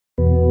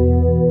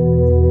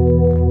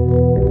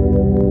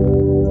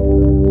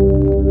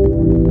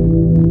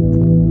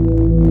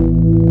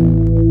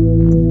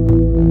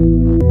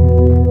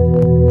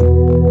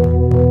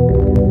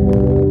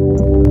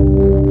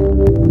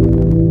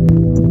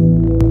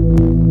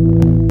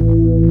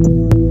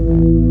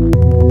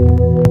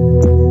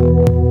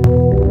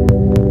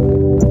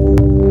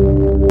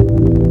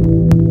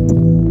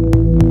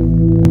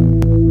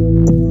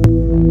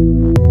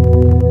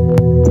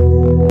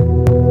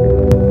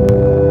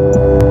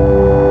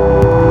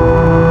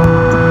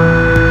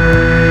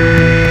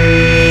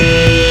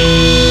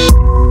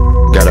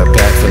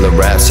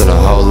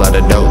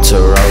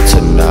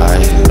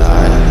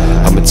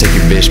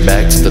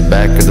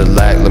of the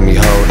lack, let me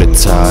hold it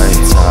tight.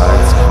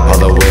 All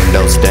the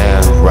windows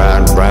down,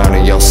 riding round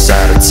in your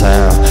side of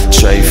town.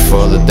 Tray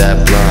full of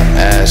that blunt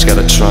ash, got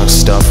a trunk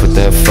stuffed with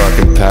them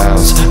fucking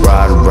pounds.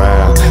 Riding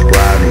round,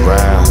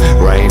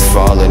 rain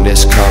falling,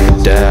 it's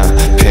coming down.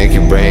 Pinky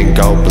ring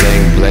go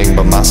bling bling,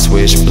 but my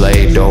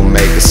switchblade don't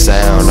make a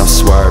sound. I'm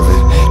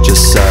swerving,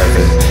 just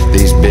serving.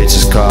 These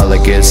bitches call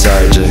like it's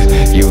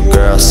urgent. You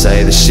girls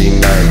say that she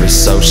nervous,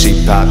 so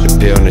she popped the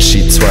pill and she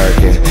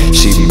twerking.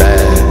 She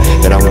bad,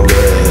 and I'm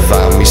good.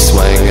 Find me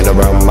swinging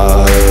around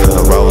my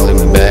hood,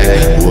 rolling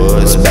back,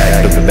 woods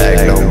back to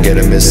back, don't get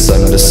it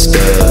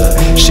misunderstood.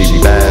 She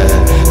bad,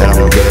 and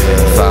I'm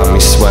good. Find me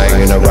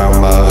swinging around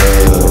my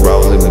hood,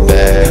 rolling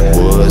back,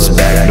 woods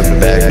back to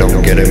back,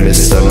 don't get it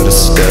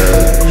misunderstood.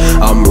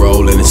 I'm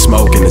rolling and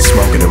smoking and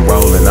smoking and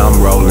rolling.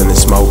 I'm rolling and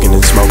smoking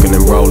and smoking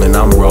and rolling.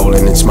 I'm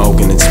rolling and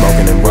smoking and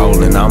smoking and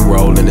rolling. I'm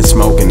rolling and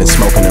smoking and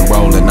smoking and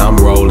rolling. I'm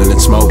rolling and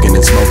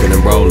smoking and smoking and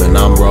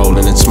rolling. I'm rolling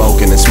and smoking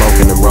and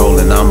smoking and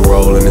rolling. I'm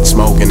rolling and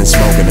smoking and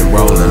smoking and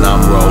rolling.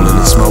 I'm rolling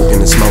and smoking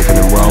and smoking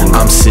and rolling.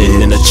 I'm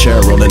sitting in a chair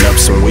rolling up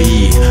some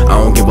weed.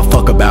 I don't give a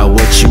fuck about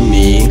what you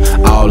need.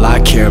 All I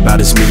care about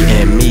is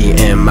me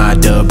and my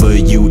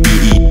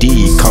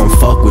W-E-E-D. Come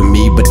fuck with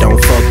me, but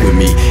don't fuck with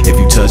me. If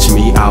you touch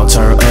me, I'll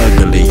turn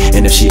ugly.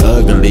 And if she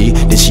ugly,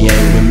 then she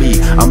ain't with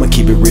me. I'ma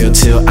keep it real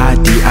till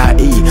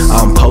I-D-I-E.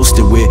 I'm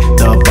posted with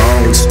the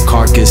bones,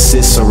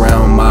 carcasses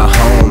around my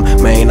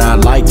home. Man, I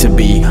like to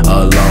be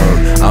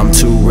alone. I'm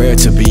too rare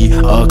to be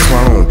a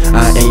clone.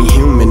 I ain't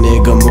human,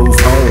 nigga.